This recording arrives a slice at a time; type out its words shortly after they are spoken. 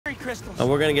crystals. Oh,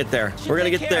 we're gonna get there. We're gonna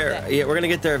get there. Yeah, we're gonna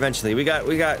get there eventually. We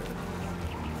got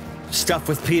stuff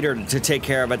with Peter to take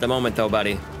care of at the moment, though,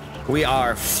 buddy. We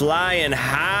are flying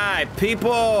high,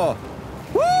 people.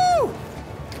 Woo!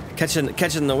 Catching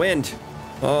the wind.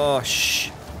 Oh,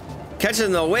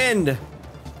 catching the wind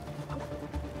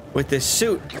with this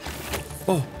suit.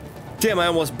 Oh, damn! I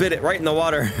almost bit it right in the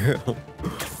water.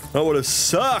 That would have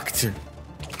sucked.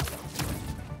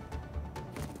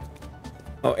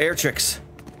 Oh, air tricks.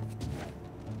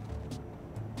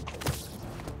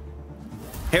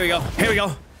 Here we go. Here we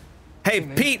go. Hey,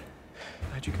 Pete.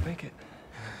 Glad you could make it.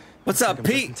 What's up,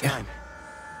 Pete?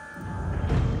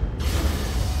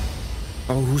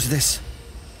 Oh, who's this?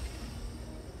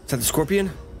 Is that the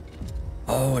Scorpion?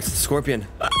 Oh, it's the Scorpion.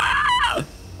 Ah!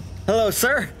 Hello,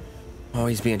 sir. Oh,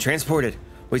 he's being transported.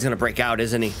 Oh, he's gonna break out,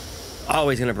 isn't he? Oh,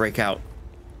 he's gonna break out.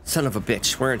 Son of a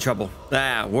bitch. We're in trouble.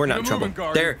 Ah, we're not in trouble.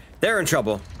 They're in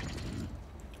trouble.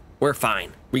 We're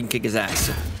fine. We can kick his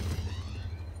ass.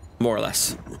 More or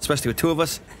less. Especially with two of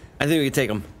us. I think we could take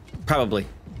him. Probably.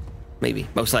 Maybe.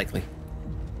 Most likely.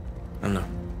 I don't know.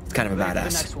 It's kind of a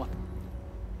badass. Next one.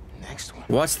 Next one.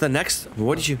 What's the next?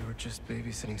 What did you... We were just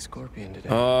babysitting Scorpion today.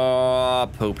 Oh,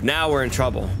 poop. Now we're in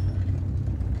trouble.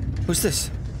 Who's this?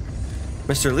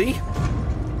 Mr. Lee?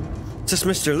 Is this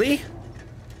Mr. Lee?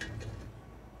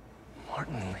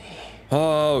 Martin Lee.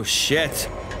 Oh, shit.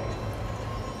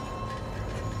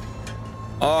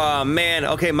 Oh, man.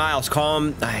 Okay, Miles,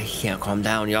 calm. I can't calm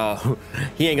down, y'all.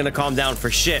 He ain't gonna calm down for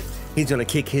shit. He's gonna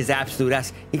kick his absolute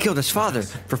ass. He killed his father,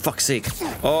 for fuck's sake.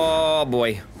 Oh,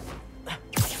 boy.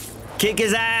 Kick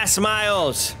his ass,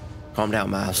 Miles. Calm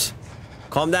down, Miles.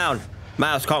 Calm down.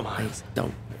 Miles, calm.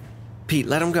 Don't. Pete,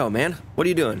 let him go, man. What are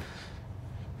you doing?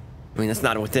 I mean, that's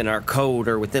not within our code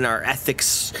or within our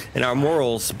ethics and our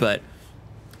morals, but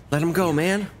let him go,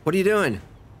 man. What are you doing?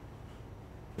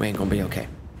 We ain't gonna be okay.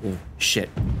 Ooh, shit.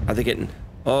 Are they getting...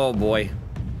 Oh, boy.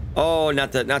 Oh,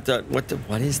 not the...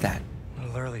 What is that? A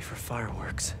little early for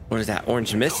fireworks. What is that?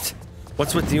 Orange mist?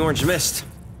 What's with the orange mist?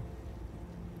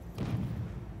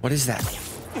 What is that?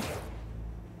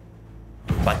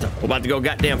 We're about to go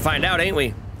goddamn find out, ain't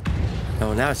we?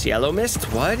 Oh, now it's yellow mist?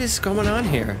 What is going on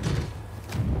here?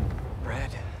 Red,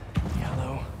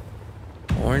 yellow,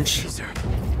 orange,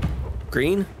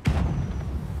 green.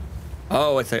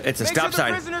 Oh, it's a stop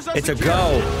sign. It's a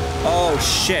go. Oh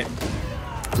shit.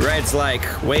 Red's like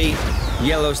wait.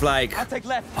 Yellow's like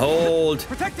hold.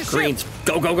 Green's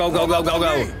go go go go go go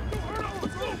go.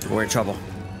 We're in trouble.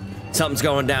 Something's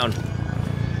going down.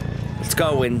 It's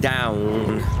going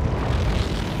down.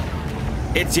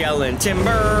 It's yelling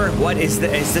timber. What is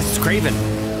this? This is Kraven.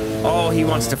 Oh, he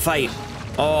wants to fight.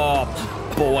 Oh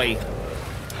boy.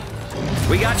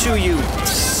 We got you, you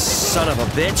son of a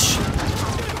bitch.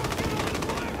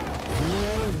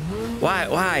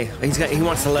 Why? He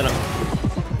wants to let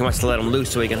him loose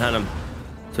so he can hunt him.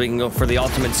 So he can go for the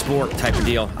ultimate sport type of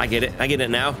deal. I get it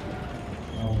now.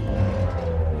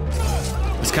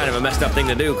 It's kind of a messed up thing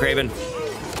to do, Kraven.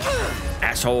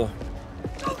 Asshole.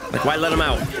 Like, why let him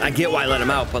out? I get why let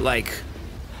him out, but like,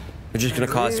 we're just gonna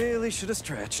cause... Really should have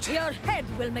stretched. Your head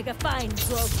will make a fine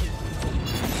trophy.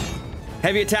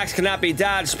 Heavy attacks cannot be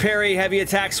dodged. Parry heavy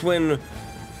attacks when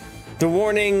the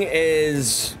warning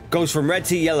goes from red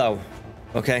to yellow.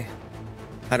 Okay.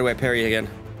 How do I parry again?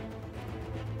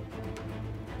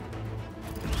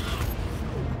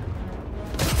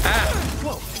 Ah!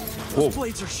 Whoa! Those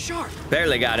blades are sharp.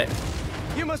 Barely got it.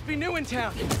 You must be new in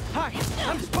town. Hi,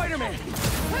 I'm Spider-Man.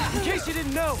 In case you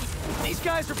didn't know, these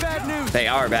guys are bad news. They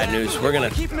are bad news. We're gonna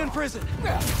keep them in prison.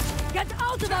 Get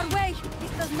out of our way.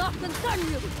 This does not concern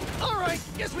you. All right,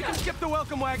 guess we can skip the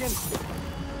welcome wagon.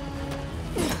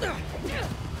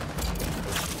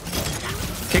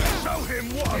 Kick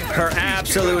her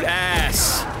absolute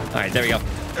ass. All right, there we go.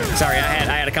 Sorry, I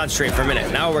had to concentrate for a minute.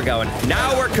 Now we're going.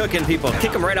 Now we're cooking, people.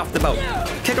 Kick them right off the boat.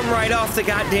 Kick them right off the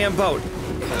goddamn boat.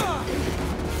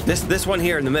 This one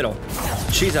here in the middle.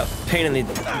 She's a pain in the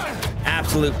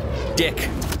absolute dick.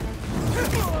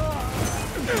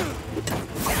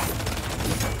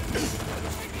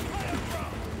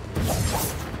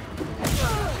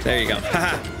 There you go.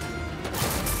 Haha.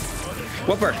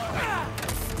 Whoop her.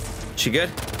 She good?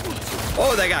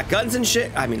 Oh, they got guns and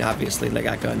shit? I mean, obviously, they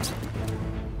got guns.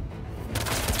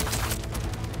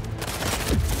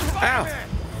 Ow!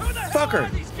 Fuck her!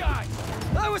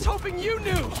 I was hoping you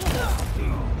knew.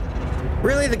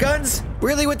 Really, the guns?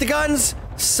 Really with the guns?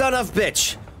 Son of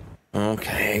bitch.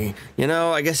 Okay. You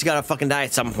know, I guess you gotta fucking die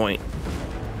at some point.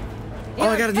 Oh,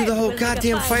 I gotta do the whole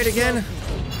goddamn fight again?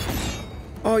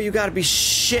 Oh, you gotta be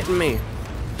shitting me.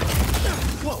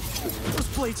 Whoa, those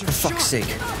blades are For fuck's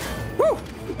sake. Woo!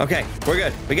 Okay, we're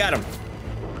good. We got him.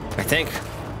 I think.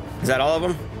 Is that all of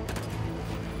them?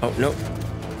 Oh, no.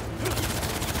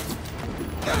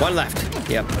 One left.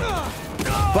 Yep.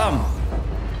 Bum.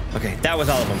 Okay, that was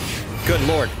all of them. Good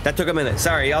lord. That took a minute.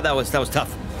 Sorry, y'all. That was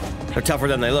tough. They're tougher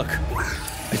than they look.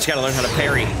 I just gotta learn how to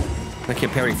parry. I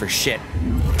can't parry for shit.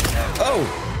 Oh!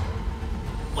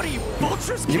 What are you,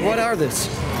 vultures? What are this?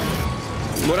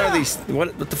 What are these?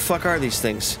 What the fuck are these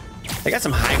things? They got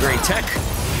some high-grade tech.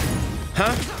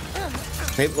 Huh?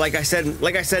 Like I said in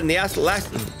the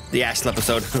last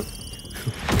episode.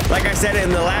 Like I said in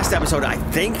the last episode, I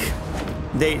think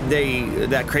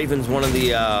that Kraven's one of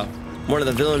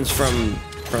the villains from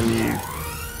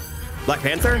Black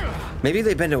Panther. Maybe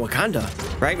they've been to Wakanda,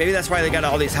 right? Maybe that's why they got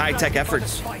all these high-tech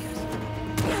efforts.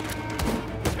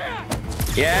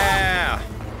 Yeah.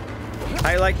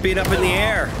 I like being up in the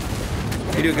air.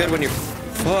 You do good when you're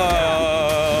fun.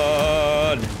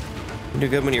 You do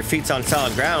good when your feet's on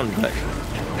solid ground, but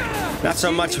not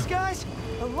so much. These guys,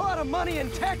 a lot of money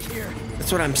and tech here.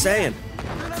 That's what I'm saying.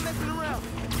 They're not messing around.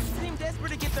 They seem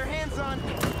desperate to get their hands on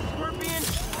Scorpion,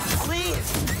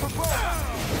 please, for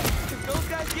both. If those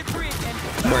guys get free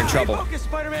and We're in trouble. Focus,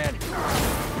 Spider-Man.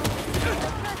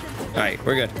 All right,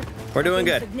 we're good. We're doing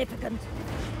good. Significant.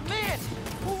 man,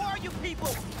 who are you people?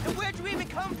 And where'd you even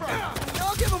come from?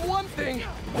 I'll give them one thing.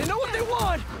 They know what they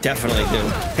want. Definitely do.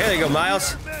 Here you go,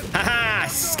 Miles. Haha,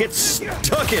 get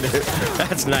stuck in it.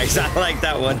 That's nice. I like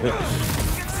that one.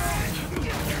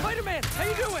 Spider-Man, how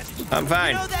you doing? I'm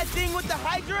fine. You know that thing with the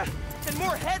Hydra? And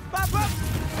more heads pop up?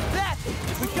 That!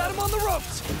 We got him on the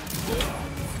ropes.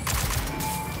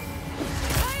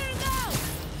 Fire now!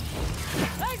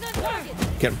 Eyes on target.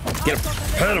 Get him. Get him.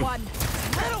 Hit him.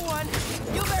 Little one,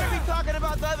 you better be talking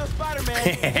about the other Spider-Man.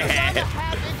 Because I'm a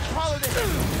half-inch taller than him,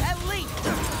 at least.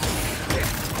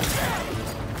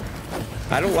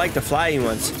 I don't like the flying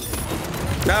ones.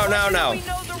 No. We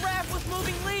know the raft was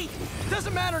moving lead.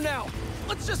 Doesn't matter now.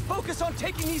 Let's just focus on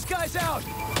taking these guys out,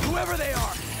 whoever they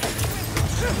are.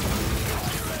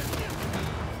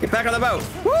 Get back on the boat.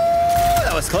 Woo!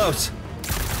 That was close.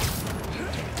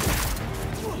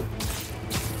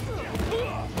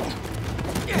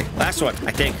 Okay, last one,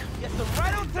 I think. Yes, so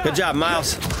right on time. Good job,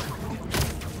 Miles.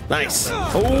 Nice.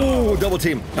 Oh, double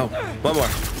team. Oh, one more.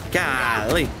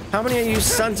 Golly. How many of you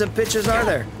sons of bitches are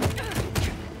there?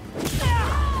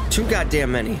 Too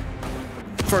goddamn many.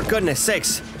 For goodness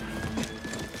sakes.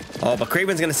 Oh, but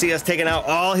Kraven's gonna see us taking out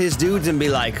all his dudes and be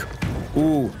like,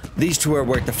 ooh, these two are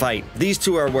worth the fight. These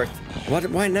two are worth... What?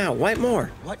 Why now? Why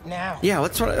more? What now? Yeah,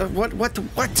 what's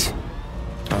what?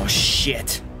 Oh,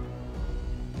 shit.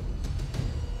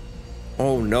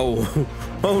 Oh, no.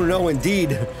 Oh, no,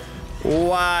 indeed.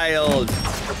 Wild.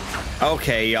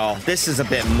 Okay, y'all. This is a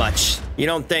bit much. You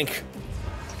don't think?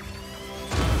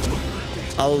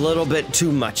 A little bit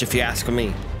too much, if you ask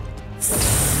me.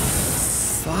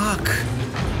 Fuck.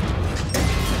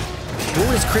 Who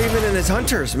is Kraven and his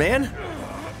hunters, man?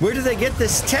 Where do they get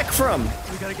this tech from?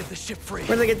 We gotta get this ship free.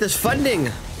 Where do they get this funding?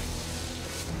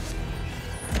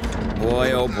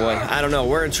 Boy, oh boy. I don't know.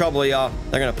 We're in trouble, y'all.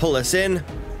 They're gonna pull us in.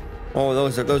 Oh,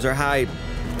 those are high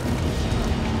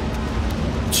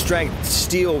strength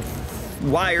steel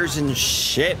wires and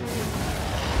shit.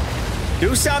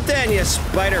 Do something, you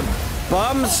spider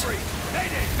bums.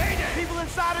 People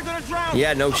inside are gonna drown.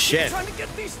 Yeah, no shit. Trying to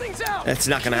get these things out. That's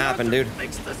not gonna happen, dude.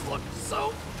 Makes this look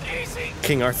so easy.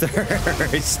 King Arthur.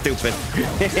 He's stupid.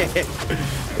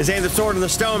 His aim the sword in the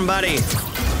stone, buddy.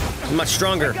 He's much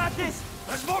stronger. Got this.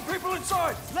 There's more people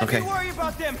inside. Let Okay. me worry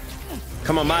about them.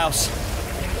 Come on, Miles.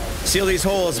 Seal these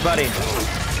holes, buddy.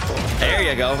 There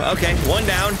you go. Okay, one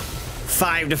down.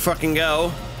 5 to fucking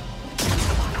go.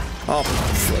 Oh,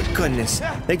 for goodness.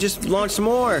 They just launched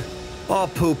more. Oh,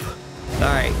 poop. All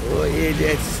right.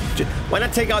 Why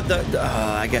not take out the...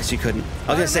 I guess you couldn't.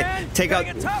 I was going to say, take out...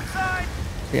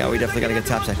 Yeah, we definitely got to get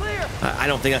topside. I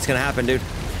don't think that's going to happen, dude.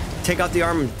 Take out the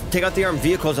armed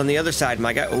vehicles on the other side,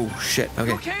 my guy. Oh, shit.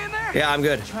 Okay. Okay in there? Yeah, I'm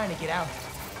good. Trying to get out.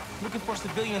 Looking for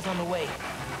civilians on the way.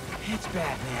 It's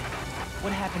bad, man.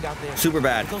 What happened out there? Super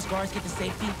bad. Did those guards get to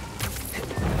safety?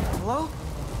 Hello?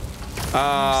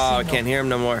 Oh, I can't hear him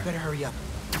no more. Better hurry up.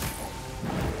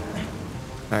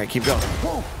 All right, keep going.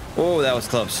 Whoa! Oh, that was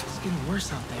close. It's getting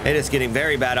worse out there. It is getting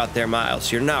very bad out there,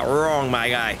 Miles. You're not wrong, my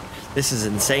guy. This is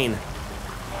insane.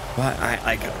 What?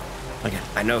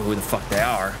 I know who the fuck they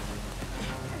are.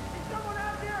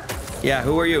 Yeah,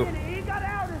 who are you?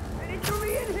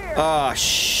 Oh,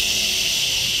 shit.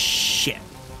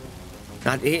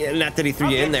 Not that he threw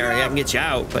you in there. I can get you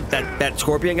out, but that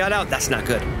scorpion got out? That's not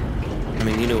good. I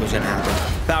mean, you knew it was gonna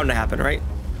happen. Bound to happen, right?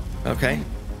 Okay.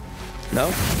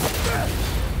 No?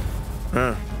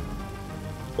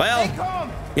 Well,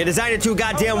 you designed it too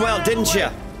goddamn well, didn't you?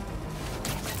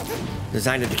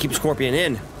 Designed it to keep Scorpion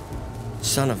in.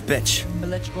 Son of a bitch.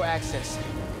 Electrical access.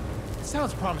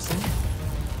 Sounds promising.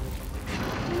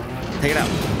 Take it out.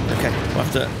 Okay, we'll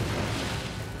have to.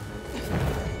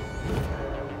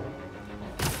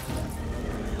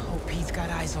 Hope he's got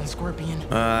eyes on Scorpion.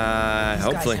 Hopefully. These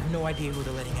guys have no idea who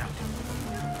they're letting out.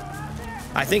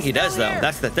 I think he does, though.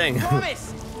 That's the thing.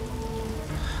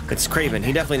 It's Kraven.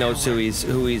 He definitely knows who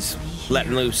he's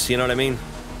letting loose. You know what I mean?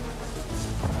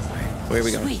 Where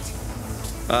we go?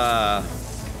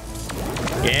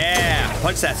 Yeah,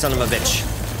 punch that son of a bitch.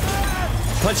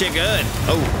 Punch it good.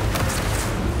 Oh,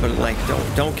 but like,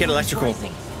 don't get electrical.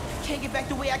 Can't get back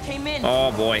the way I came in.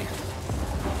 Oh boy.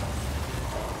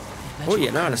 Oh,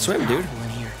 you know how to swim, dude.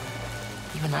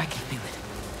 Even I can feel it.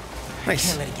 Nice.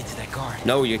 Can't let it get to that guard.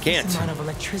 No, you can't. This amount of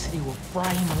electricity will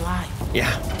fry him alive.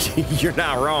 Yeah, you're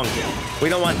not wrong. We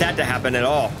don't want that to happen at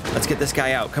all. Let's get this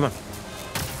guy out. Come on.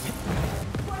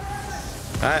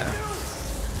 I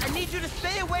need you to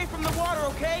stay away from the water,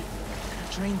 okay?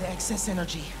 Drain the excess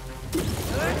energy.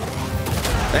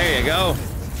 There you go.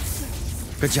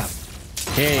 Good job.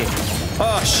 Hey.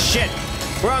 Oh shit!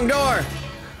 Wrong door.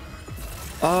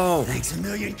 Oh. Thanks a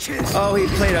million, kid. Oh, he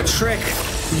played a trick.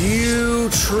 You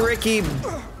tricky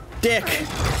dick.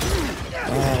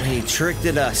 Oh, he tricked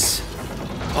at us.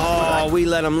 Oh, we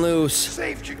let him loose.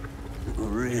 Saved you.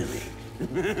 Really?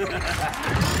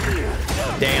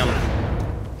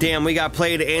 Damn, we got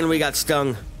played and we got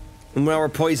stung. And now we're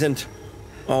poisoned.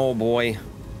 Oh boy.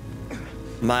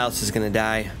 Miles is gonna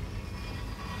die.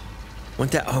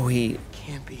 What that? Oh, he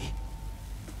can't be.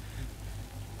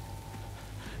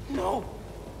 No.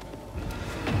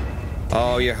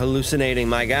 Oh, you're hallucinating,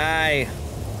 my guy.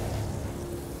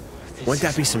 Wouldn't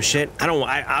that be some shit?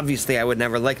 Obviously, I would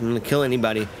never like him to kill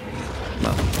anybody.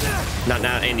 Well, not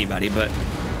anybody, but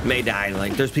may die.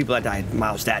 Like, there's people that died.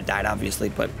 Miles' dad died, obviously,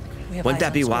 but wouldn't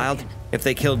that be wild if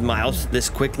they killed Miles this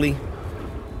quickly?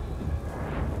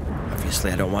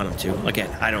 Obviously, I don't want him to. Again,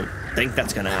 I don't think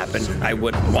that's gonna happen. I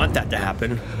wouldn't want that to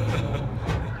happen.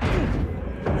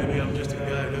 Maybe I'm just a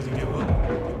guy who doesn't give up.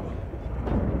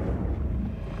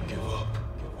 Give up.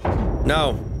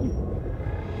 No.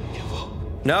 Give up.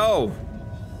 No.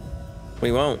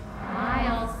 We won't.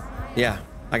 Miles. Yeah,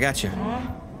 I got you.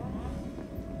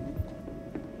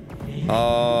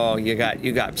 Oh, you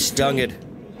got stung it.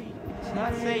 It's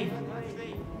not safe.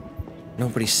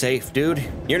 Nobody's safe, dude.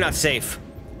 You're not safe.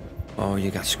 Oh,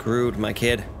 you got screwed, my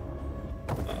kid.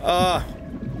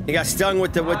 You got stung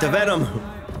with the venom.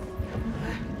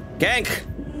 Gank.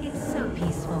 It's so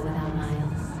peaceful without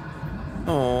Miles.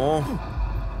 Oh.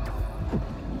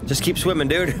 Just keep swimming,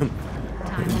 dude.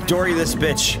 Dory this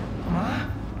bitch.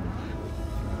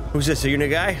 Who's this? Are you a new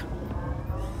guy?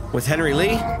 With Henry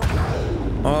Lee?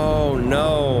 Oh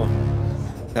no.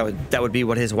 That would be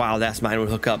what his wild ass mind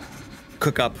would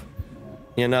cook up.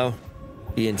 You know?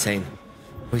 Be insane.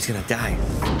 Oh, he's gonna die.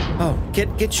 Oh,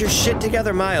 get your shit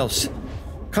together, Miles.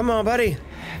 Come on, buddy. I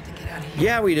have to get out of here.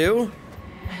 Yeah, we do.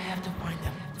 I have to find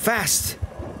them. Fast.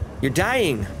 You're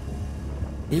dying.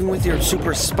 Even with your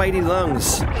super spidey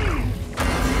lungs.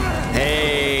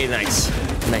 Hey, nice.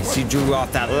 Nice. You drew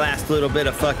off that last little bit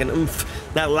of fucking oomph.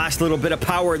 That last little bit of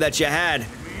power that you had.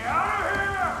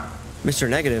 Mr.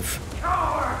 Negative.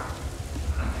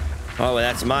 Oh,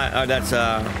 that's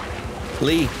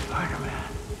Lee.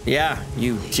 Yeah,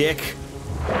 you dick.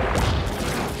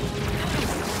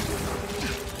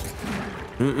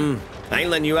 I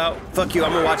ain't letting you out. Fuck you,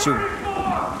 I'm gonna watch you.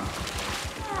 I'm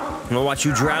gonna watch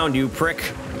you drown, you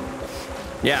prick.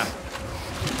 Yeah.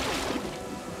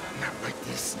 Not like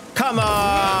this. Come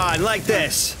on, like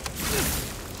this.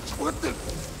 What the?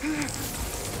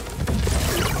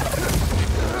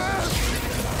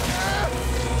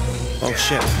 Oh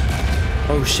shit.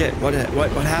 Oh shit. What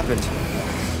happened?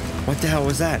 What the hell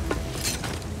was that?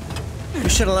 You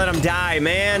should have let him die,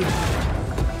 man.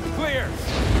 Clear.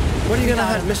 What are you gonna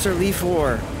hunt Mr. Lee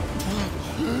for?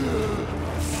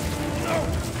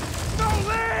 No,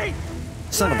 Lee!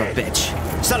 Son of a bitch.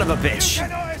 Son of a bitch.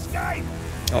 Cannot escape!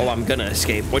 Oh, I'm gonna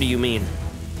escape. What do you mean?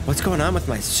 What's going on with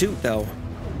my suit, though?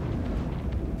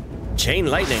 Chain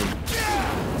lightning.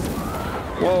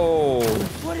 Whoa.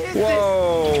 What is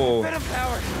Whoa. this? Venom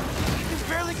power. I can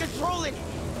barely control it.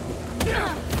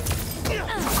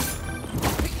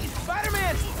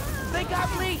 Spider-Man! They got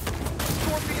me!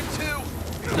 Scorpion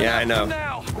 2. Yeah, I know.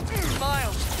 Now,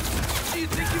 Miles, do you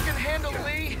think you can handle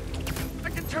Lee? I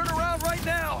can turn around right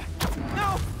now.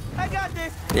 No! I got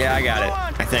this! Yeah, I got Go it.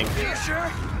 on. I think. Are you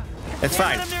sure? It's Can't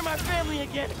fine. let them near my family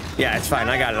again. Yeah, it's fine.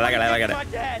 I got it. My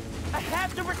dad. I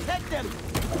have to protect them.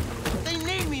 They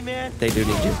need me, me, man. They do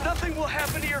need you. Nothing will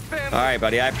happen to your family. All right,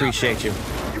 buddy. I appreciate you.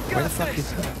 You've Where got the fuck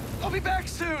this. is... I'll be back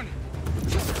soon.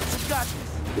 Got this.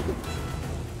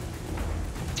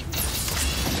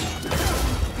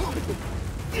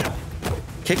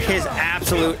 Kick his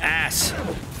absolute ass.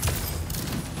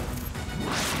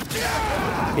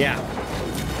 Yeah.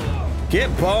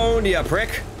 Get boned, you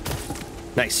prick.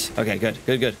 Nice. Okay, good.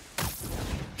 Good.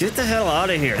 Get the hell out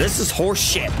of here. This is horse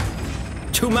shit.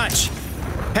 Too much.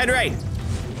 Henry.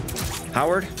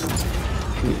 Howard.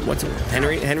 What's it?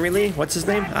 Henry Lee? What's his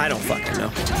name? I don't fucking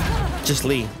know. Just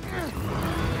Lee.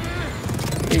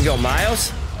 Here you go,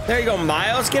 Miles. There you go,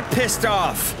 Miles. Get pissed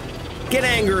off. Get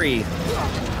angry.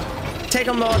 Take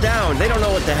them all down. They don't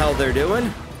know what the hell they're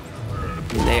doing.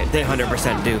 They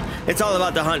 100% do. It's all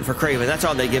about the hunt for Kraven. That's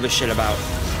all they give a shit about.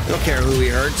 They don't care who he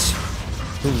hurts,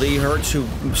 who Lee hurts, who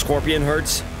Scorpion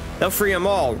hurts. They'll free them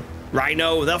all.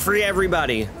 Rhino, they'll free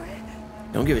everybody.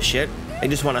 Don't give a shit. They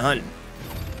just want to hunt.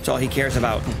 That's all he cares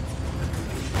about.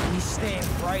 He's staying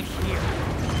right here.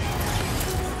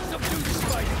 Subdue the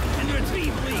spider and your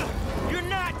team, Lee. You're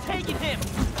not taking him.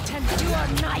 Pretend you are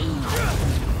naive.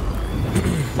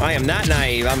 I am not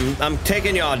naive. I'm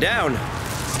taking y'all down.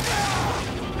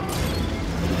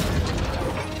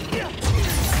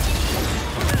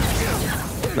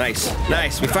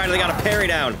 Nice. We finally got a parry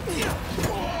down.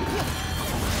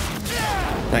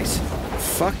 Nice.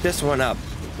 Fuck this one up.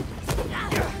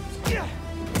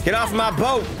 Get off my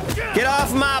boat! Get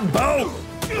off my boat!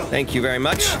 Thank you very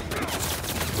much.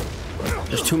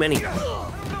 There's too many.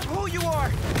 Who you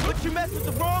are, but you messed with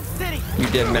the wrong city. You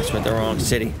did mess with the wrong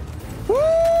city. Woo!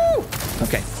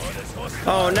 Okay.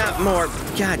 Oh, not more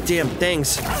goddamn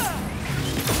things.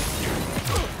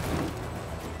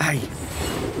 Aye.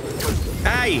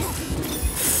 Aye!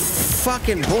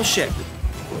 Fucking bullshit.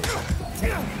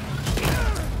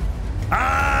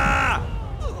 Ah!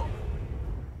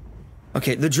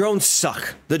 Okay, the drones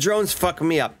suck. The drones fuck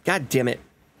me up. God damn it.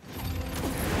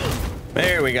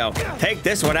 There we go. Take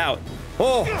this one out.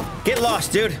 Oh, get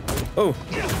lost, dude. Oh,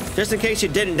 just in case you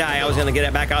didn't die, I was gonna get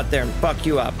it back out there and fuck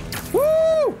you up.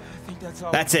 Woo!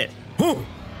 That's it. Woo!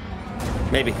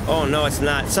 Maybe. Oh no, it's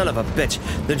not. Son of a bitch.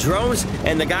 The drones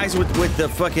and the guys with the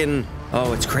fucking.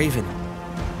 Oh, it's Kraven.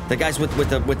 The guys with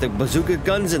the bazooka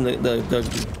guns and the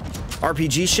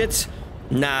RPG shits.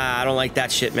 Nah, I don't like that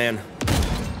shit, man.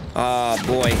 Oh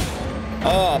boy.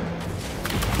 Oh,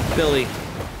 Billy.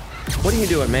 What are you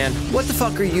doing, man? What the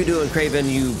fuck are you doing, Kraven?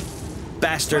 You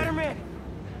bastard. Spider-Man.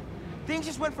 Things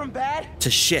just went from bad to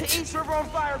shit. to East River on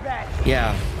fire bad.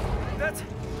 Yeah. That's...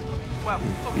 Well,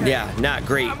 okay. Yeah, not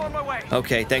great. I'm on my way.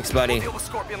 Okay, thanks, buddy. We'll deal with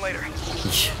Scorpion later.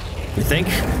 You think?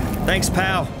 Thanks,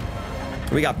 pal.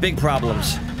 We got big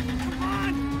problems.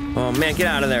 Oh man, get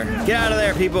out of there. Get out of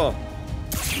there, people.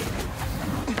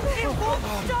 It won't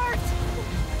start.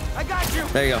 I got you.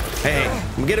 There you go. Hey,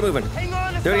 get it moving. Hang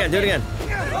on. Do it again.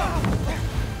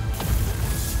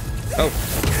 Oh.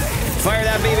 Fire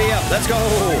that BB up. Let's go.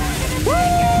 Woo!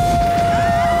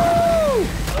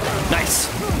 Nice.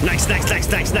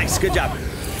 Good job.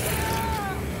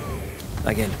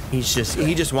 Again, he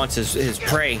just wants his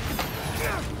prey.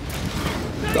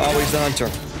 Always the hunter.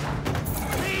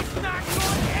 He's not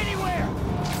going anywhere.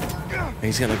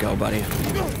 He's gonna go, buddy.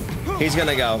 He's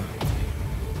gonna go.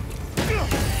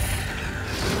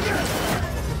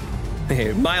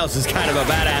 Hey, Miles is kind of a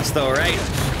badass though, right?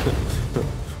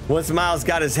 Once Miles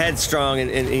got his head strong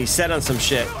and he's set on some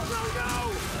shit. Run!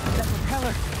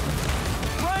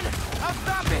 I'll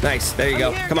stop it. Nice, there you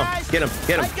go. Here, Come on, guys. get him.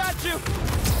 I got you.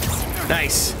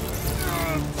 Nice.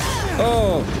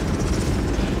 Oh.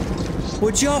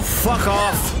 Would y'all fuck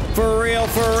off? For real.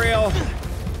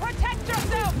 Protect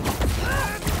yourself.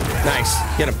 Nice,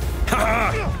 get him.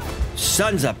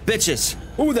 Sons of bitches.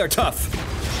 Ooh, they're tough.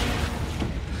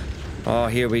 Oh,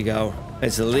 here we go.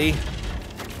 It's Lee.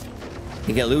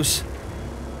 He get loose?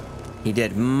 He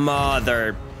did.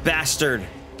 Mother bastard.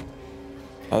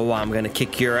 Oh, I'm gonna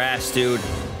kick your ass, dude.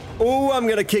 Oh, I'm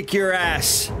gonna kick your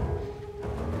ass.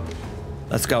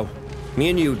 Let's go. Me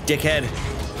and you, dickhead.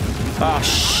 Oh,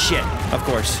 shit. Of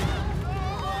course.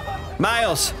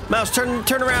 Miles, turn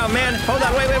around, man. Hold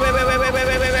on. Wait.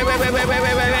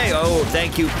 Oh,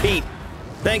 thank you, Pete.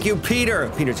 Thank you, Peter.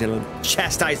 Peter's gonna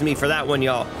chastise me for that one,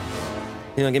 y'all.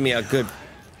 You know, give me a good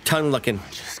tongue licking.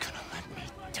 Just gonna let me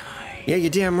die. Yeah, you're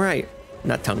damn right.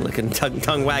 Not tongue licking,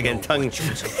 tongue wagging, tongue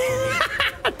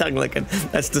licking.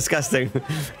 That's disgusting.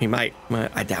 He might.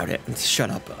 I doubt it. Shut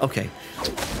up. Okay.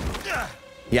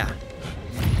 Yeah.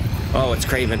 Oh, it's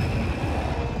Kraven.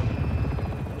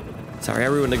 Sorry, I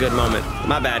ruined a good moment.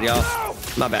 My bad, y'all.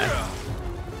 My bad.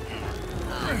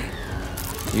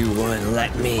 You wouldn't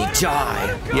let me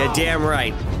die. Yeah, damn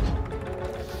right.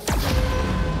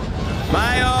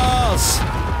 Miles!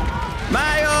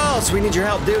 Miles! We need your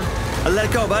help, dude. Let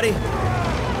it go, buddy.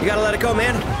 You gotta let it go,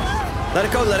 man. Let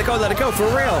it go, let it go, let it go, for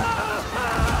real.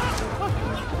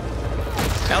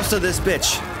 Elsa this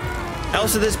bitch.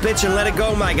 Elsa this bitch and let it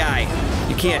go, my guy.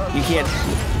 You can't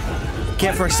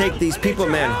forsake these people,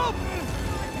 man.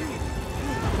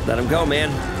 Let them go, man.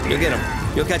 You'll get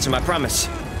them. You'll catch them, I promise.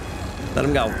 Let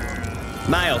them go.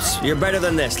 Miles, you're better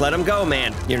than this. Let them go,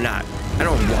 man. You're not. I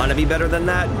don't want to be better than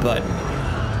that, but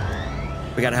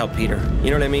we gotta help Peter.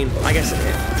 You know what I mean? I guess,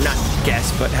 not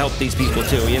guess, but help these people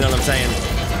too. You know what I'm saying?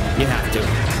 You have to.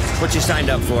 What you signed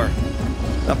up for.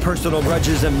 Personal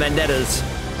grudges and vendettas.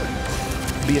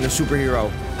 Being a superhero.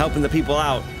 Helping the people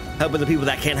out. Helping the people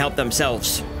that can't help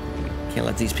themselves. Can't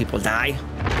let these people die.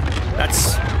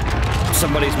 That's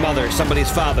somebody's mother,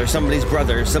 somebody's father, somebody's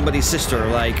brother, somebody's sister,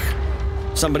 like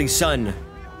somebody's son.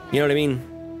 You know what I mean?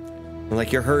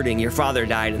 Like you're hurting, your father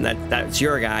died and that's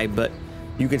your guy, but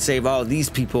you can save all these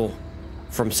people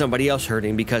from somebody else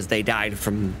hurting because they died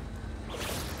from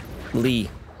Lee.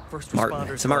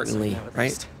 Martin. It's Martin Lee,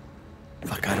 right?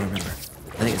 Fuck, I don't remember.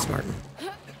 I think it's Martin.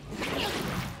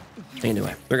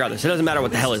 Anyway, regardless, it doesn't matter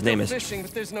what the hell his name is. Fishing,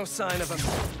 but there's no sign of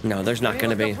him. No, there's not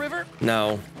gonna be.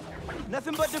 No.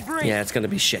 Nothing but debris. Yeah, it's gonna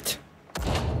be shit.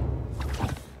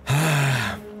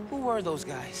 Who are those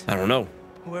guys? I don't know.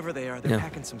 Whoever they are, they're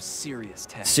packing some serious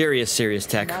tech. Serious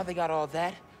tech. Now they got all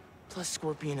that, plus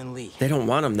Scorpion and Lee. They don't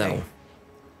want him though. Hey,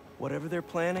 whatever they're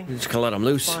planning, You're just gonna let them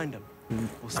loose. find them.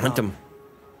 We'll Hunt them.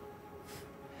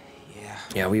 Yeah.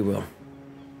 Yeah, we will.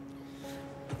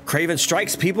 Kraven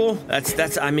strikes people?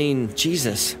 That's I mean,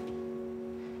 Jesus.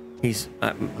 He's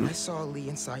I saw Lee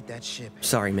inside that ship.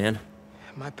 sorry, man.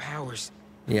 My powers,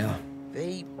 Yeah.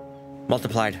 they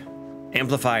Multiplied.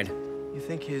 Amplified. You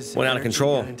think his Went out of energy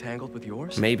control. got entangled with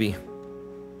yours? Maybe.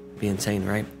 Be insane,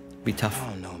 right? Be tough. I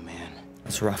don't know, man.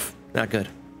 That's rough. Not good.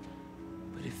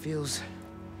 But it feels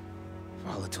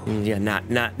volatile. Yeah, not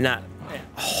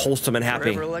wholesome and happy.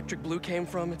 Wherever electric blue came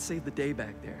from, it saved the day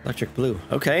back there. Electric blue.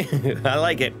 Okay. I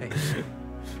like it. Hey,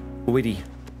 Witty.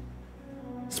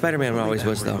 Spider-Man always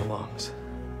was, where it though. belongs.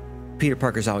 Peter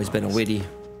Parker's always been a witty,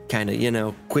 kind of, you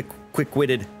know,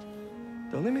 quick-witted.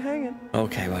 Don't leave me hanging.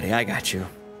 Okay, buddy, I got you.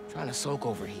 Trying to soak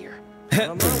over here. Not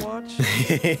on my watch.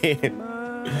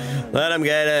 Let him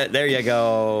get it. There you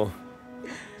go.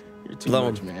 You're too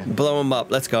Blow much, him. man. Blow him up.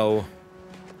 Let's go.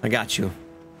 I got you.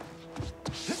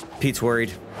 Pete's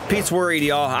worried. Pete's worried,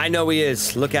 y'all. I know he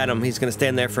is. Look at him. He's gonna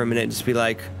stand there for a minute and just be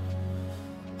like,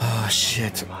 oh,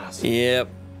 shit. Yep.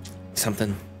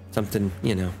 Something,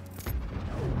 you know.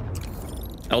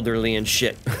 Elderly and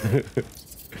shit.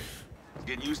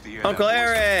 Getting used to hearing Uncle that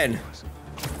voice. Aaron!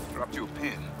 Dropped you a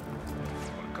pin.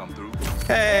 Wanna come through?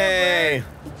 Hey!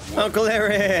 Uncle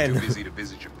Aaron! Too busy to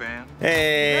visit your fam?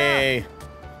 Hey!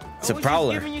 It's a I was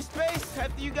prowler. just giving you space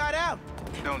after you got out.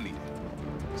 Don't need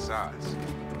it. Besides,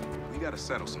 we gotta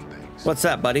settle some things. What's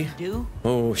that, buddy? Do?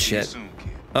 Oh, See you shit. soon, kid.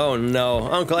 Oh,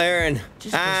 no. Uncle Aaron!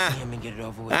 Just go see him and get it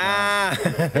over with.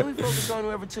 Then we focus on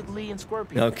whoever took Lee and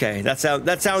Scorpion. Okay, that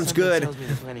sounds Something good. tells me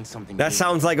they're planning something That big.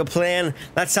 sounds like a plan.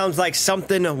 That sounds like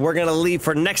something we're gonna leave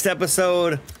for next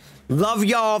episode. Love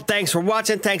y'all. Thanks for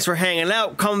watching. Thanks for hanging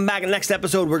out. Coming back next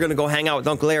episode, we're gonna go hang out with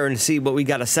Uncle Aaron and see what we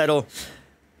gotta settle.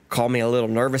 Call me a little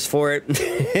nervous for it.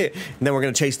 And then we're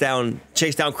gonna chase down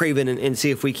Kraven and see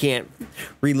if we can't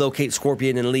relocate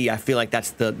Scorpion and Lee. I feel like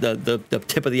that's the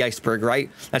tip of the iceberg, right?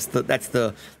 That's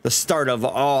the start of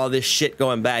all this shit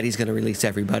going bad. He's gonna release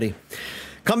everybody.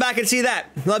 Come back and see that.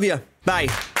 Love you. Bye.